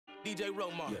DJ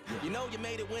Roma. You know you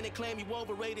made it when they claim you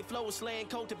overrated. Flow is slang,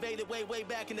 cultivated way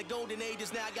back in the golden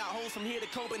ages. Now I got hoes from here to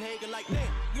Copenhagen like, man,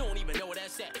 you don't even know where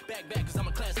that's at. Back, cause I'm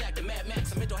a class actor, Mad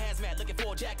Max. I'm mental hazmat, looking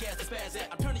for a jackass to spaz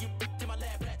at. I'm turning you to my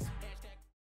lab rats.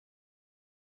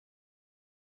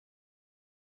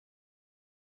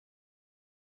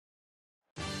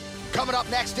 Coming up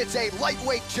next, it's a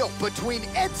lightweight joke between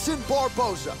Edson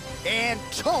Barboza and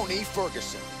Tony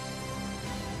Ferguson.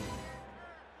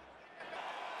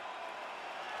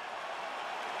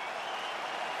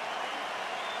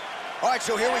 All right,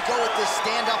 so here we go with this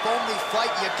stand-up-only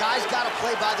fight. You guys got to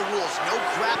play by the rules. No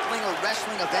grappling or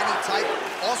wrestling of any type.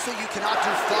 Also, you cannot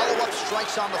do follow-up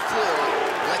strikes on the floor.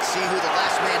 Let's see who the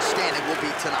last man standing will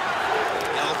be tonight.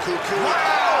 El Cuckoo.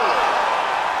 Wow!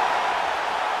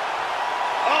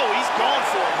 Oh, he's going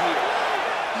for it here.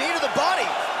 Knee to the body.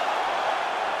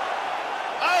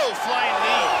 Oh, flying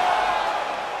knee.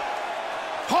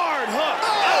 Hard hook.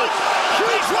 Oh,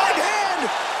 huge right hand.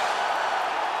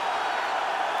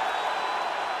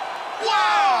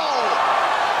 Wow!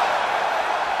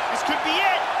 This could be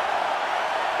it.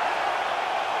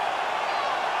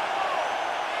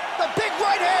 The big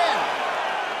right hand.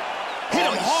 Hit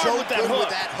him hard so with that good hook. with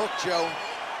that hook, Joe.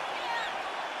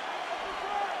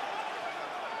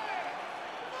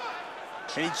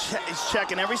 And he's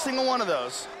checking every single one of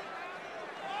those.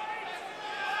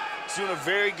 He's doing a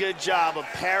very good job of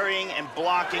parrying and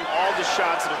blocking all the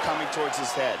shots that are coming towards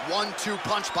his head. 1-2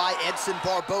 punch by Edson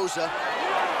Barboza.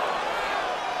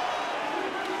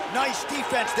 Nice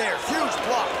defense there, huge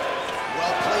block.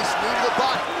 Well-placed knee to the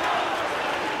body.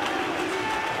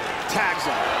 Tags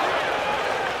him.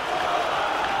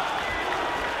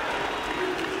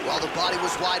 While the body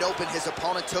was wide open, his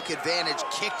opponent took advantage.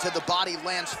 Kick to the body,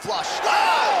 lands flush.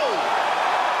 Oh!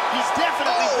 He's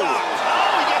definitely blocked.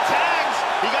 Oh, he got tagged.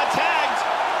 He got tagged.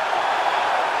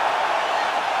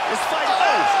 This fight.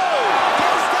 Oh!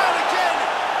 Goes down again.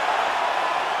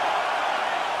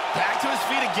 Back to his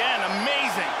feet again.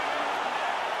 Amazing.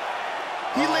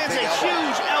 He lands a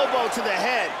huge elbow to the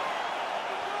head.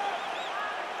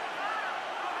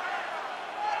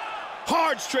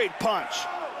 Hard straight punch.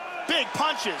 Big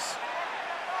punches.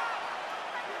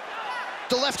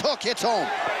 The left hook hits home.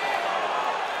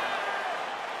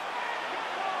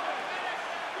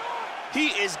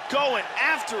 He is going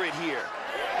after it here.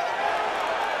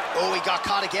 Oh, he got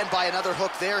caught again by another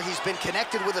hook there. He's been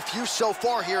connected with a few so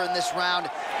far here in this round.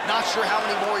 Not sure how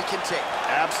many more he can take.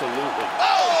 Absolutely.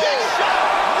 Oh, big shot!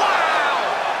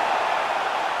 Wow!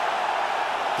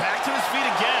 Back to his feet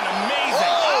again.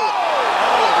 Amazing. Oh!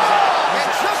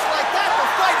 And just like that, the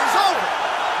fight is over.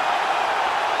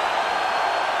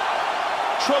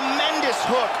 Tremendous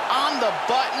hook on the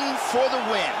button for the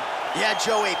win. Yeah,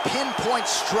 Joe, a pinpoint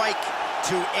strike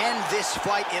to end this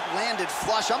fight. It landed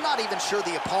flush. I'm not even sure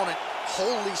the opponent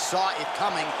wholly saw it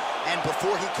coming, and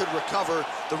before he could recover,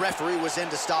 the referee was in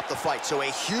to stop the fight. So a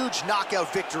huge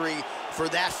knockout victory for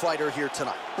that fighter here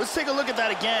tonight. Let's take a look at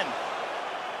that again.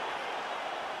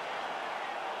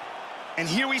 And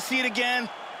here we see it again.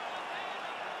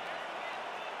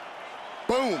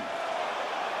 Boom.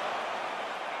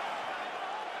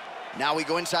 Now we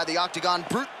go inside the octagon.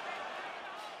 Brute.